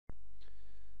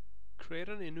Create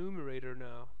an enumerator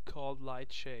now called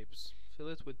light shapes. Fill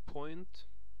it with point,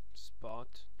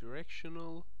 spot,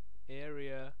 directional,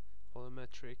 area,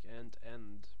 volumetric, and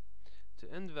end. The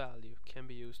end value can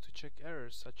be used to check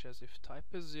errors such as if type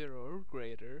is 0 or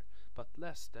greater but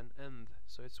less than end,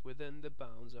 so it's within the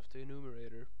bounds of the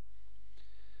enumerator.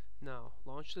 Now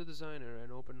launch the designer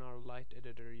and open our light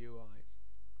editor UI.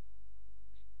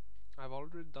 I've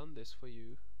already done this for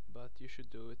you, but you should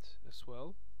do it as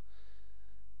well.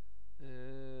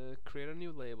 Create a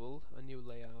new label, a new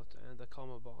layout, and a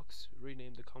comma box.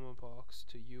 Rename the comma box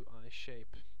to UI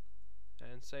shape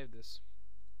and save this.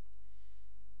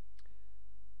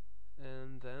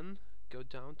 And then go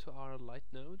down to our light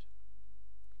node,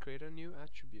 create a new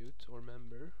attribute or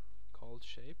member called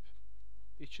shape.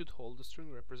 It should hold the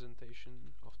string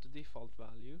representation of the default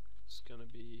value. It's gonna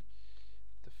be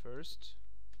the first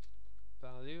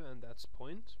value, and that's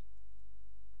point.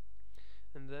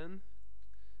 And then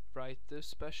write the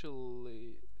special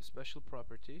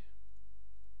property.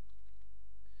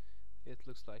 It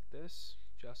looks like this,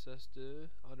 just as the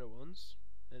other ones,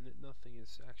 and nothing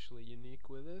is actually unique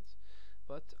with it,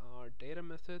 but our data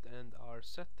method and our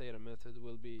set data method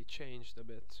will be changed a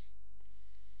bit.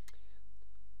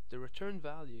 The return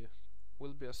value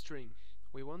will be a string.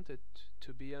 We want it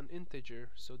to be an integer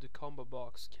so the combo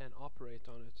box can operate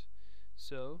on it.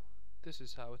 So this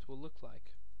is how it will look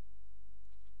like.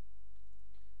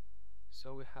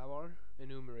 So we have our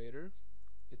enumerator.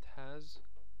 It has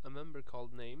a member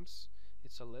called names.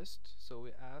 It's a list, so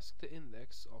we ask the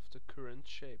index of the current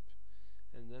shape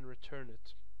and then return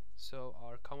it, so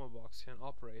our comma box can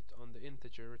operate on the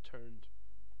integer returned.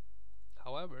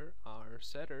 However, our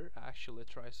setter actually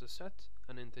tries to set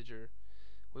an integer.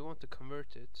 We want to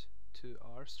convert it to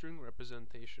our string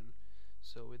representation,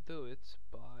 so we do it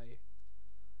by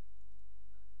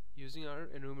using our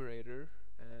enumerator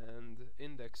and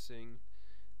indexing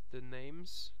the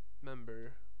names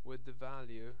member with the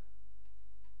value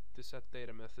the set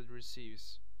data method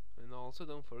receives. And also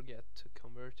don't forget to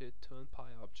convert it to a Py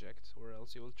object, or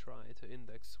else you will try to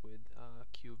index with a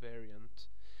Q variant,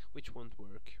 which won't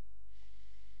work.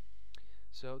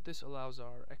 So this allows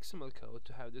our XML code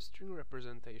to have the string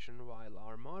representation while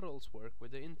our models work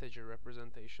with the integer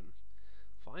representation.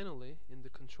 Finally, in the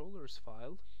controllers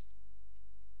file,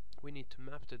 we need to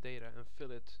map the data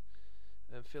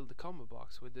and fill the comma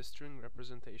box with the string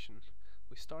representation.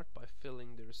 We start by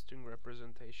filling the string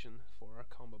representation for our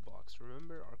combo box.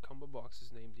 Remember, our combo box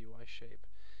is named UI shape.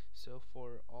 So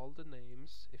for all the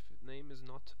names, if name is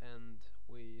not end,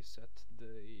 we set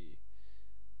the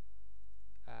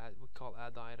we call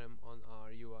add item on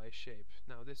our UI shape.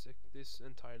 Now this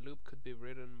entire loop could be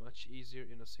written much easier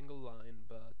in a single line,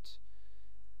 but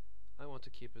I want to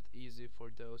keep it easy for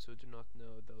those who do not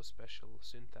know those special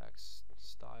syntax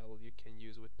style you can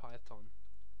use with Python.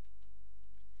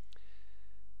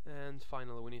 And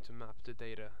finally, we need to map the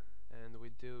data, and we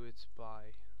do it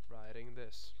by writing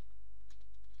this.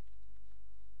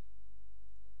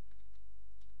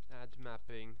 Add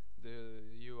mapping the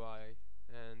UI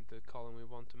and the column we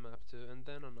want to map to, and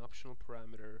then an optional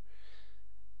parameter.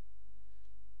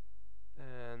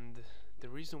 And the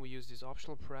reason we use this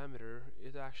optional parameter,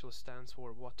 it actually stands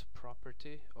for what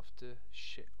property of the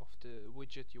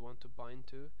widget you want to bind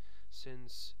to.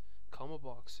 Since comma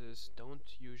boxes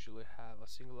don't usually have a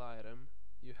single item,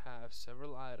 you have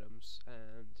several items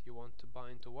and you want to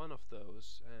bind to one of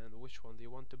those, and which one do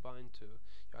you want to bind to?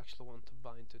 You actually want to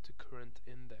bind to the current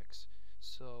index,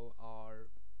 so our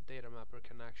data mapper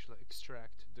can actually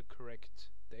extract the correct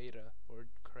data or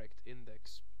correct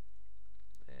index.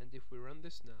 And if we run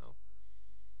this now,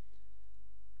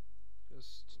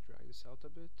 just drag this out a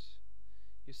bit,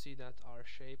 you see that our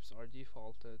shapes are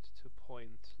defaulted to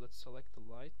point. Let's select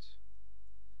the light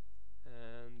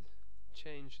and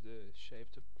change the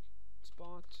shape to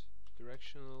spot,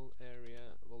 directional,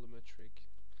 area, volumetric.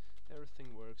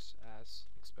 Everything works as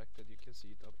expected. You can see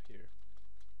it up here.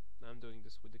 I'm doing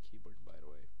this with the keyboard, by the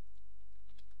way.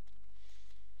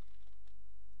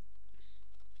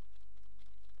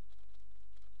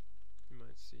 You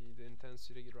might see the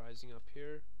intensity rising up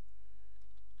here,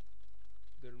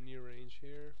 the near range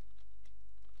here,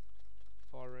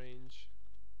 far range,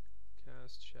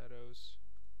 cast, shadows,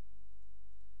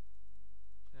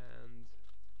 and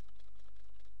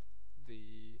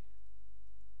the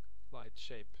light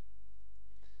shape.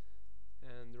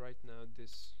 And right now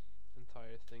this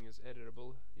entire thing is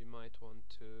editable. You might want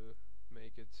to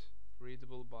make it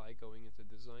readable by going into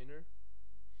designer,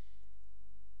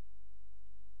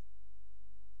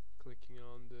 clicking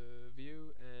on the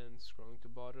view and scrolling to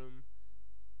bottom,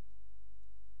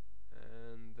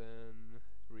 and then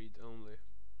read only,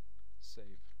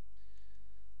 save.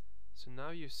 So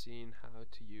now you've seen how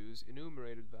to use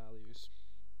enumerated values.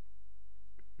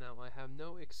 Now I have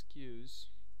no excuse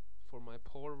for my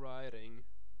poor writing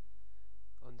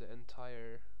on the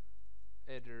entire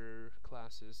editor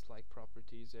classes like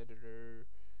properties editor,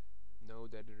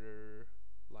 node editor,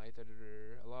 light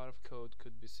editor. A lot of code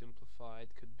could be simplified,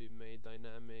 could be made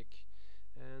dynamic,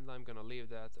 and I'm gonna leave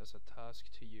that as a task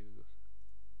to you.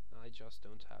 I just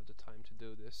don't have the time to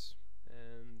do this,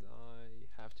 and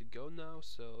I have to go now.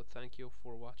 So thank you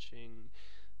for watching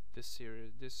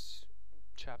this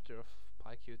chapter of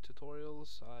PyQt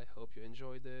tutorials. I hope you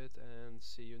enjoyed it, and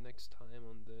see you next time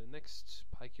on the next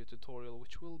PyQt tutorial,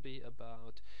 which will be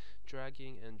about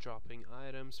dragging and dropping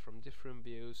items from different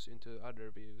views into other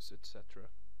views, etc.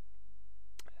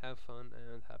 Have fun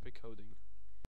and happy coding.